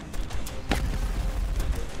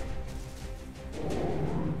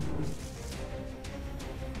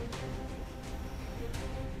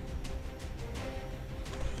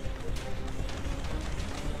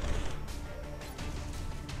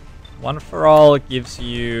 One for all gives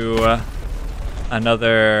you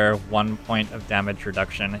another 1 point of damage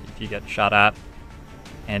reduction if you get shot at.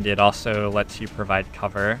 And it also lets you provide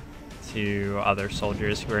cover to other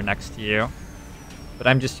soldiers who are next to you. But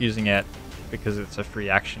I'm just using it because it's a free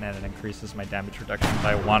action and it increases my damage reduction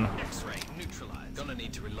by 1. X-ray neutralized. Gonna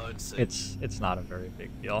need to reload soon. It's not a very big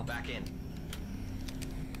deal. Back in.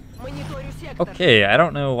 Мониторю сектор. Okay, I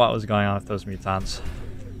don't know what was going on with those mutants.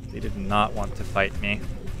 They did not want to fight me.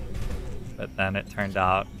 But then it turned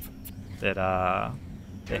out that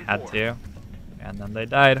they had to. And then they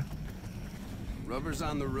died. Rubber's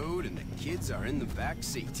on the road and the kids are in the back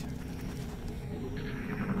seat.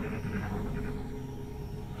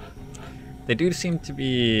 They do seem to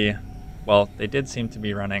be, well, they did seem to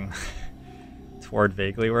be running toward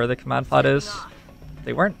vaguely where the command pod is.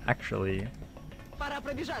 They weren't actually Пора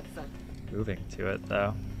пробежаться. moving to it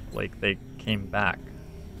though. Like they came back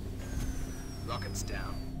Rockets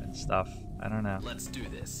down. and stuff. I don't know. Let's do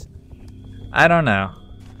this. I don't know.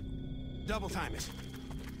 Double time it.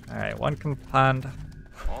 Alright, one command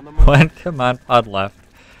On the move. one command pod left.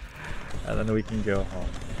 And then we can go home.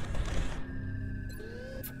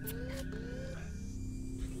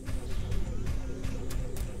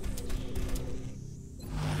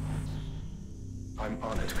 I'm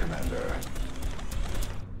on it, Commander.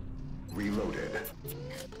 Reloaded.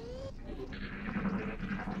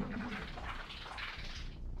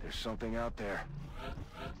 There's something out there.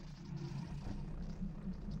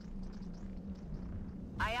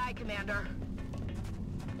 Aye, aye, Commander.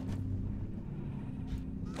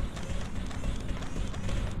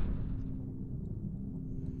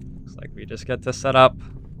 like we just get to set up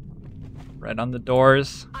right on the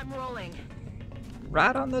doors. I'm rolling.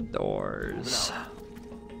 Right on the doors.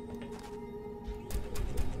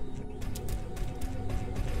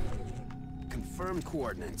 Confirmed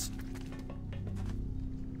coordinates.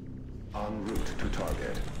 En route to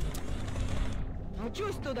target.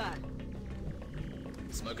 Мчусь туда.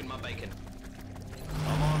 Smoking my bacon.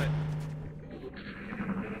 I'm on it.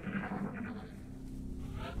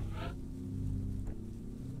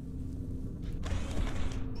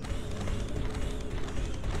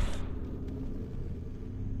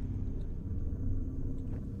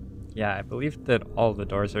 Yeah, I believe that all the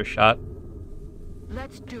doors are shut.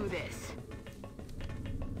 Let's do this.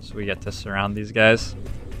 So we get to surround these guys.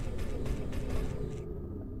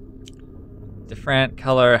 Different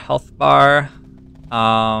color health bar.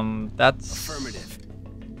 That's... Affirmative.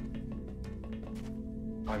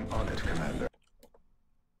 I'm on it, Commander.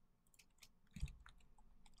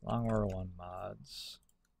 Long War 1 mods.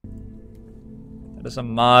 That is a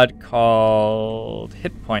mod called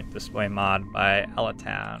Hit Point Display Mod by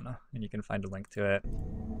Elatan. And you can find a link to it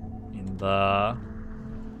in the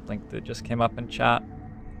link that just came up in chat.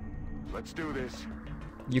 Let's do this.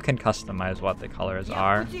 You can customize what the colors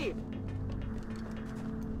are.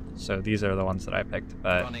 So these are the ones that I picked,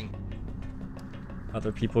 but Running.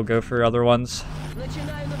 other people go for other ones.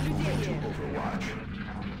 Начинаю наблюдение. Overwatch.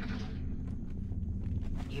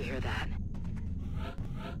 You hear that?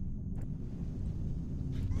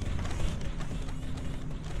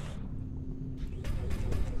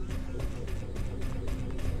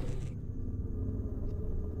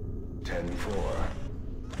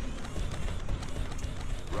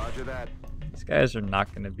 Roger that. These guys are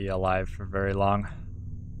not going to be alive for very long.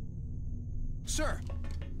 Sir.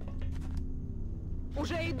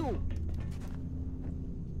 Уже иду.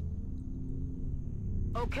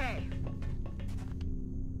 Okay.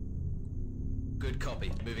 Good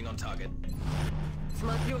copy. Moving on target.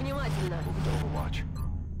 Смотрю внимательно. Moving to Overwatch.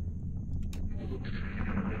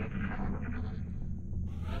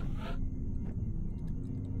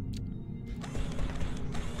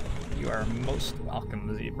 You are most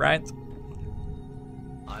welcome, Z Bryant.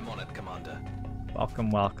 I'm on it, Commander. Welcome,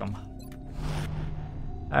 welcome.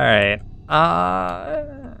 Alright.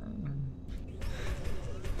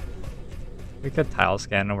 We could tile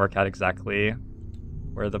scan and work out exactly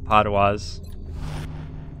where the pod was.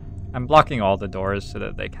 I'm blocking all the doors so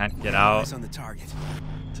that they can't get out Eyes on the target.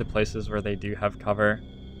 to places where they do have cover.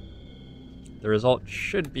 The result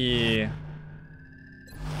should be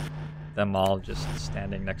them all just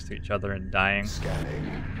standing next to each other and dying.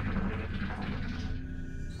 Scanning.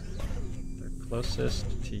 They're closest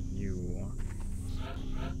to you.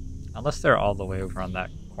 Unless they're all the way over on that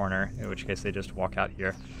corner, in which case they just walk out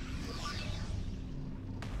here.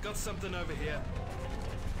 Got something over here.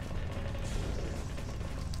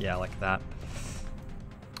 Yeah, like that.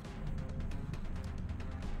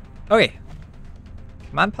 Okay.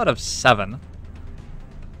 Command pod of 7.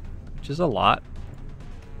 Which is a lot.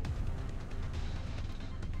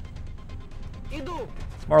 Иду.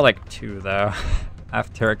 It's more like 2 though,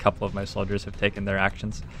 after a couple of my soldiers have taken their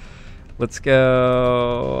actions. Let's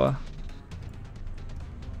go...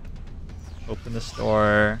 Open this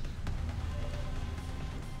door.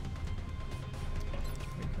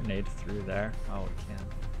 Can we grenade through there? Oh, we can.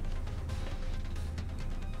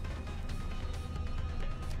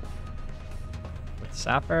 With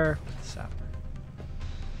Sapper? With Sapper.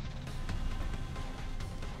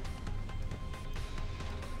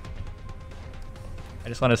 I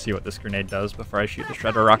just want to see what this grenade does before I shoot the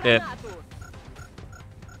shredder rocket.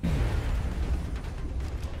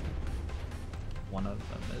 One of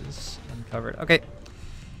them is uncovered. Okay.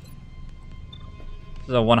 This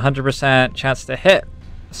is a 100% chance to hit,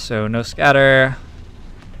 so no scatter.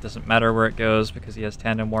 Doesn't matter where it goes because he has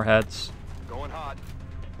tandem warheads. Going hot.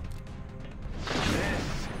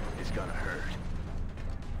 This is gonna hurt.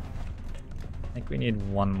 I think we need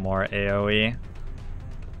one more AoE.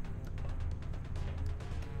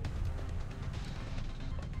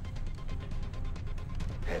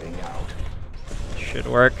 Heading out. Should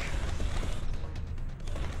work.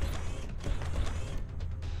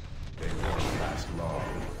 They won't last long.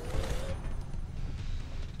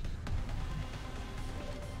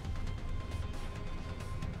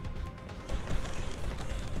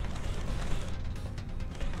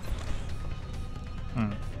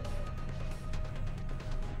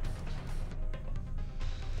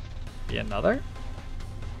 Be another?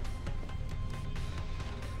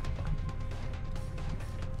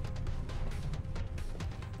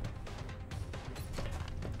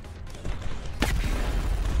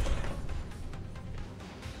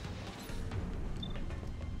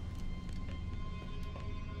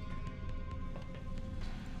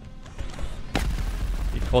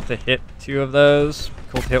 cool to hit 2 of those.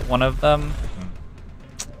 Cool to hit 1 of them.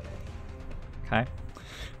 Okay.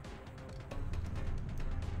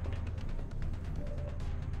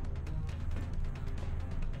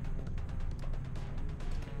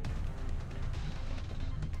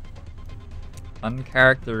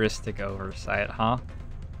 Uncharacteristic oversight, huh?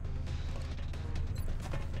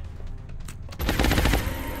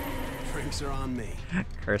 Drinks are on me.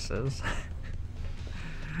 Curses.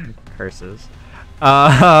 Curses.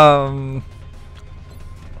 Nothing's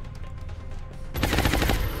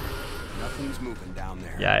moving down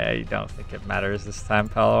there. Yeah, you don't think it matters this time,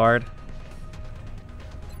 Palaward?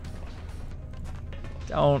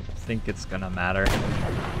 Don't think it's gonna matter. X-ray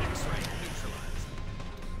neutralized.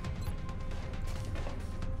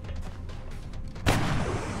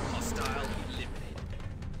 Hostile eliminated.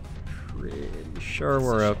 Pretty sure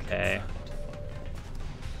we're okay.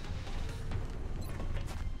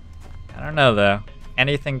 I don't know though.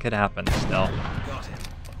 Anything could happen still. Got it.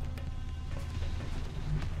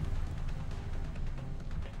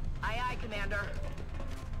 Aye, aye, Commander.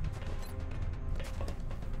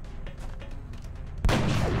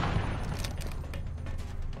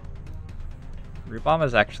 Rubama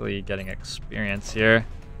is actually getting experience here.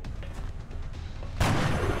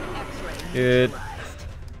 X-ray Good. neutralized.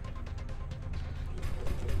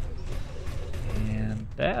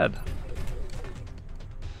 And dead.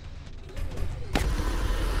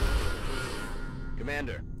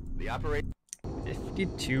 Commander, the operation.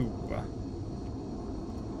 52.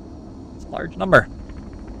 It's a large number.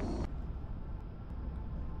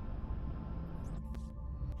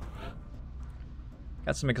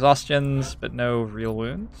 Got some exhaustions, but no real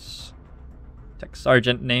wounds. Tech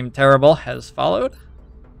Sergeant named Terrible has followed.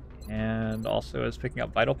 And also is picking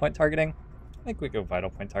up vital point targeting. I think we go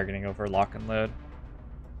vital point targeting over lock and load.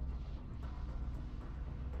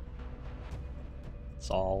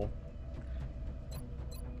 It's all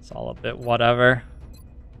a bit whatever.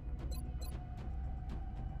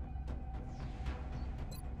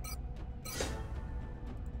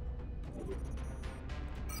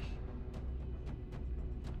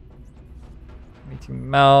 Need to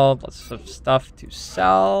meld, lots of stuff to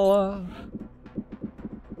sell.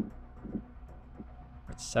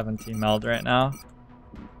 We're at 17 meld right now.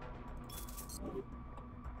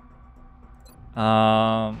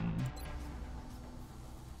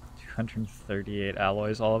 238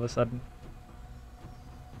 alloys all of a sudden.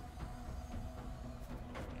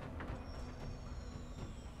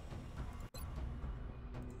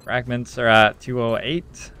 Fragments are at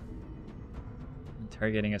 208. I'm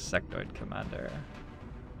targeting a sectoid commander.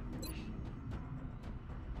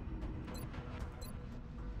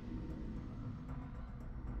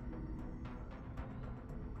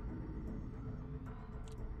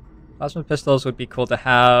 Plasma pistols would be cool to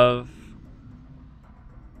have.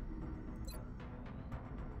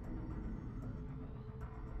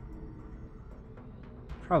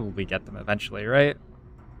 Probably get them eventually, right?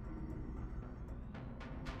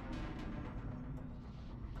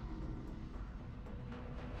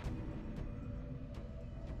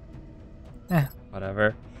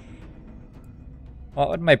 Whatever. What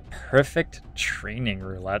would my perfect training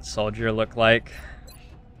roulette soldier look like?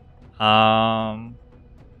 Let's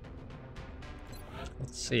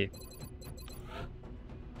see.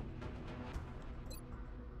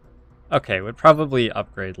 Okay, would probably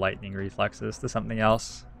upgrade lightning reflexes to something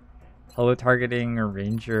else. Holo targeting,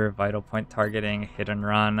 ranger, vital point targeting, hit and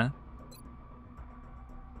run.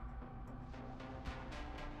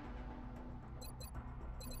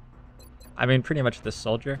 I mean, pretty much this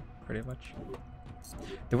soldier, pretty much.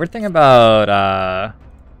 The weird thing about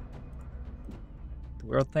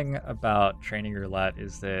training roulette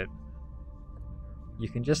is that you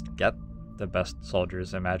can just get the best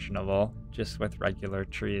soldiers imaginable just with regular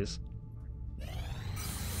trees.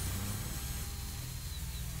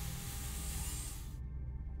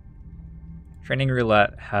 Training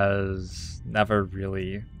roulette has never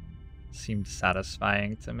really seemed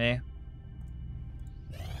satisfying to me.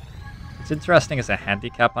 It's interesting as a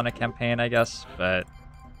handicap on a campaign, I guess, but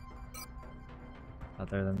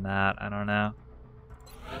other than that, I don't know.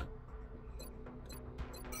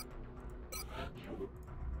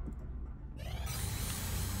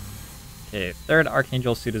 Okay, third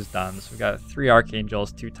Archangel suit is done. So we've got 3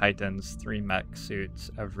 Archangels, 2 Titans, 3 mech suits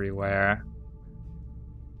everywhere.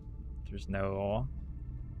 There's no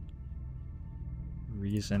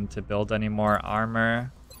reason to build any more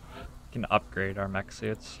armor. We can upgrade our mech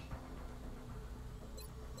suits.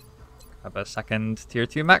 Have a second tier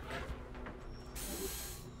 2 mech.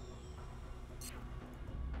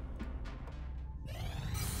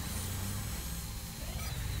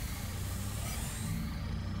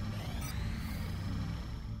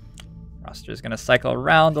 Soldier's gonna cycle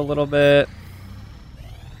around a little bit.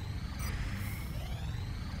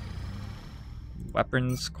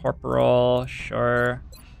 Weapons corporal, sure.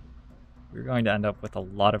 We're going to end up with a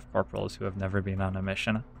lot of corporals who have never been on a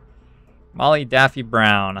mission. Molly Daffy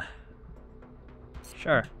Brown.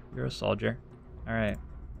 Sure, you're a soldier. Alright.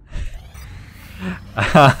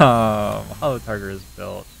 Hollow Target is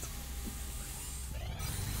built.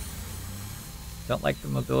 Don't like the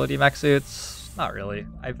mobility mech suits? Not really.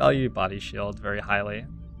 I value body shield very highly.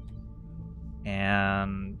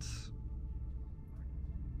 And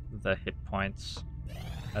the hit points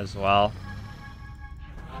as well.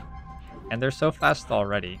 And they're so fast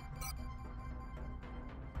already.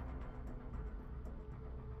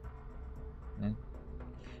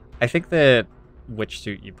 I think that which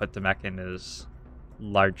suit you put the mech in is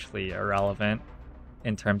largely irrelevant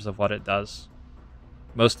in terms of what it does.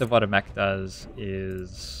 Most of what a mech does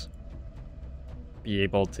is be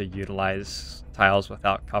able to utilize tiles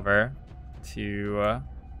without cover to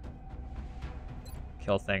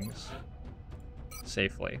kill things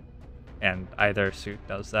safely. And either suit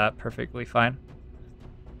does that perfectly fine.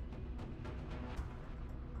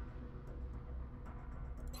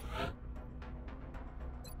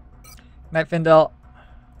 Night Findel.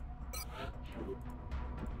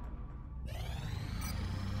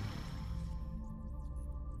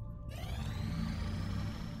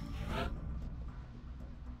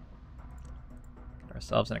 Get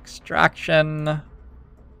ourselves an extraction.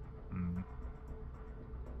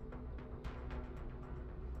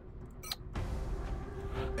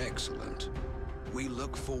 Excellent. We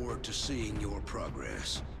look forward to seeing your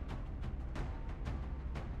progress.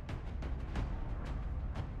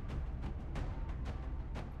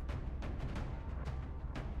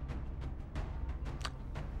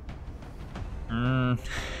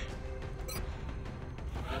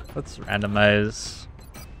 Let's randomize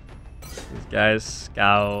these guys.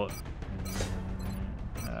 Scout.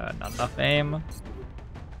 Not enough aim.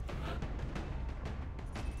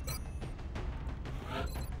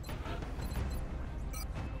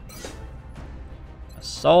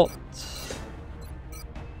 Assault.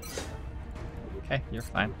 Okay, you're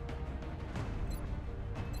fine.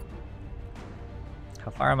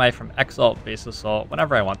 How far am I from Exalt, base assault?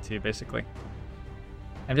 Whenever I want to, basically.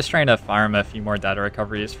 I'm just trying to farm a few more data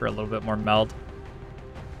recoveries for a little bit more meld.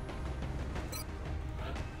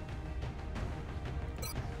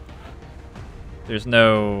 There's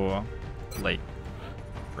no, like,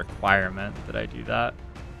 requirement that I do that.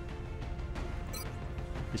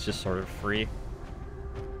 It's just sort of free.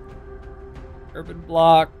 Urban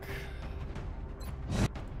block.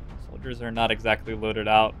 Soldiers are not exactly loaded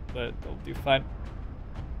out, but they'll do fine.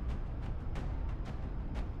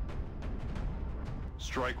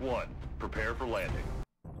 Strike 1. Prepare for landing.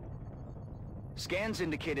 Scans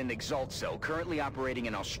indicate an Exalt cell currently operating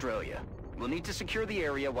in Australia. We'll need to secure the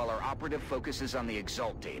area while our operative focuses on the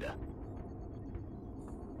Exalt data.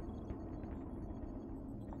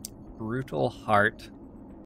 Brutal Heart.